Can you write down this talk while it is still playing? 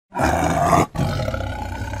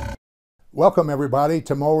Welcome everybody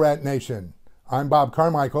to Mole Rat Nation. I'm Bob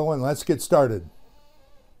Carmichael and let's get started.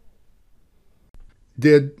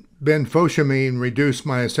 Did Benfotiamine reduce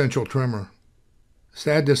my essential tremor?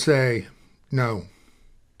 Sad to say, no.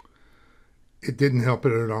 It didn't help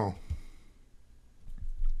it at all.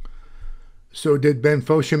 So did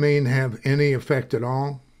Benfotiamine have any effect at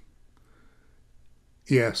all?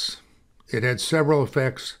 Yes, it had several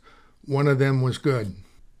effects. One of them was good.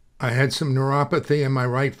 I had some neuropathy in my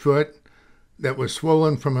right foot that was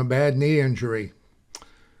swollen from a bad knee injury.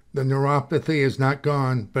 The neuropathy is not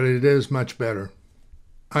gone, but it is much better.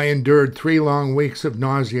 I endured 3 long weeks of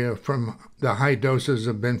nausea from the high doses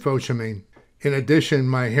of Benfotiamine. In addition,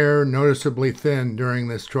 my hair noticeably thinned during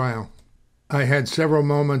this trial. I had several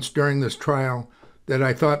moments during this trial that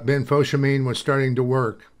I thought Benfotiamine was starting to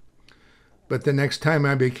work. But the next time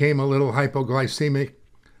I became a little hypoglycemic,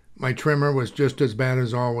 my tremor was just as bad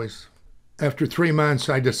as always. After 3 months,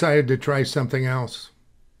 I decided to try something else.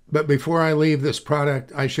 But before I leave this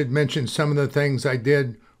product, I should mention some of the things I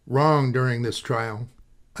did wrong during this trial.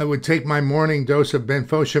 I would take my morning dose of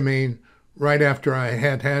Benfotiamine right after I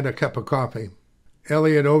had had a cup of coffee.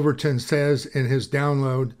 Elliot Overton says in his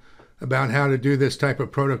download about how to do this type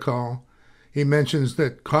of protocol, he mentions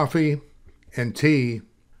that coffee and tea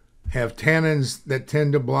have tannins that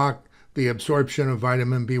tend to block the absorption of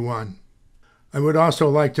vitamin B1. I would also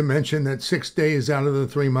like to mention that 6 days out of the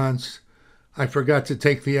 3 months, I forgot to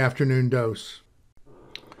take the afternoon dose.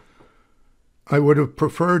 I would have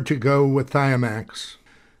preferred to go with Thiamax,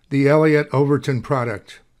 the Elliot Overton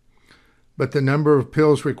product, but the number of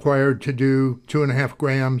pills required to do 2.5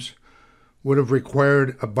 grams would have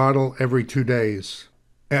required a bottle every 2 days.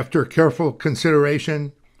 After careful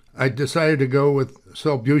consideration, I decided to go with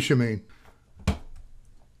Sulbutiamine,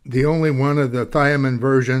 the only one of the thiamine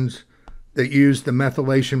versions that used the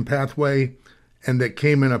methylation pathway and that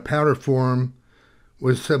came in a powder form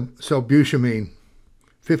was Sulbutiamine,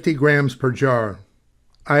 50 grams per jar.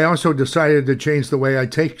 I also decided to change the way I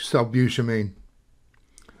take Sulbutiamine.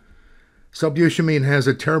 Sulbutiamine has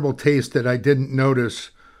a terrible taste that I didn't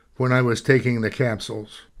notice when I was taking the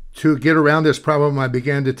capsules. To get around this problem, I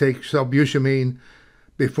began to take Sulbutiamine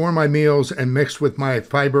before my meals and mixed with my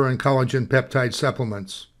fiber and collagen peptide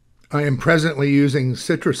supplements. I am presently using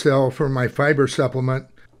Citracel for my fiber supplement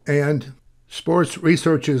and Sports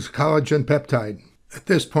Research's collagen peptide. At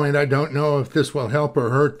this point, I don't know if this will help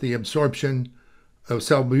or hurt the absorption of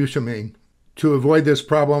Sulbutiamine. To avoid this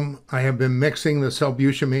problem, I have been mixing the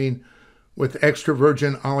Sulbutiamine with extra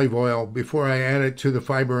virgin olive oil before I add it to the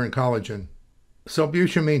fiber and collagen.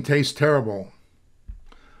 Sulbutiamine tastes terrible.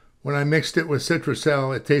 When I mixed it with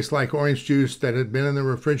Citracel, it tastes like orange juice that had been in the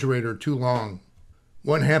refrigerator too long.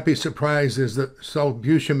 One happy surprise is that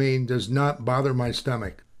Sulbutiamine does not bother my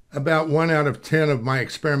stomach. About 1 out of 10 of my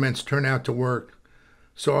experiments turn out to work,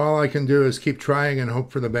 so all I can do is keep trying and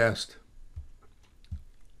hope for the best.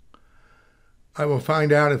 I will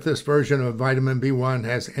find out if this version of vitamin B1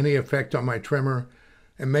 has any effect on my tremor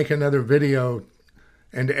and make another video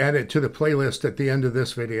and add it to the playlist at the end of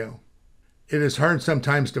this video. It is hard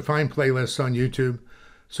sometimes to find playlists on YouTube,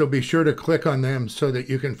 so be sure to click on them so that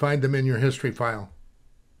you can find them in your history file.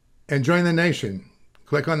 And join the nation.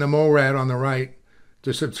 Click on the mole rat on the right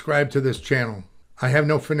to subscribe to this channel. I have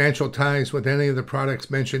no financial ties with any of the products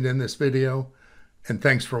mentioned in this video, and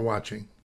thanks for watching.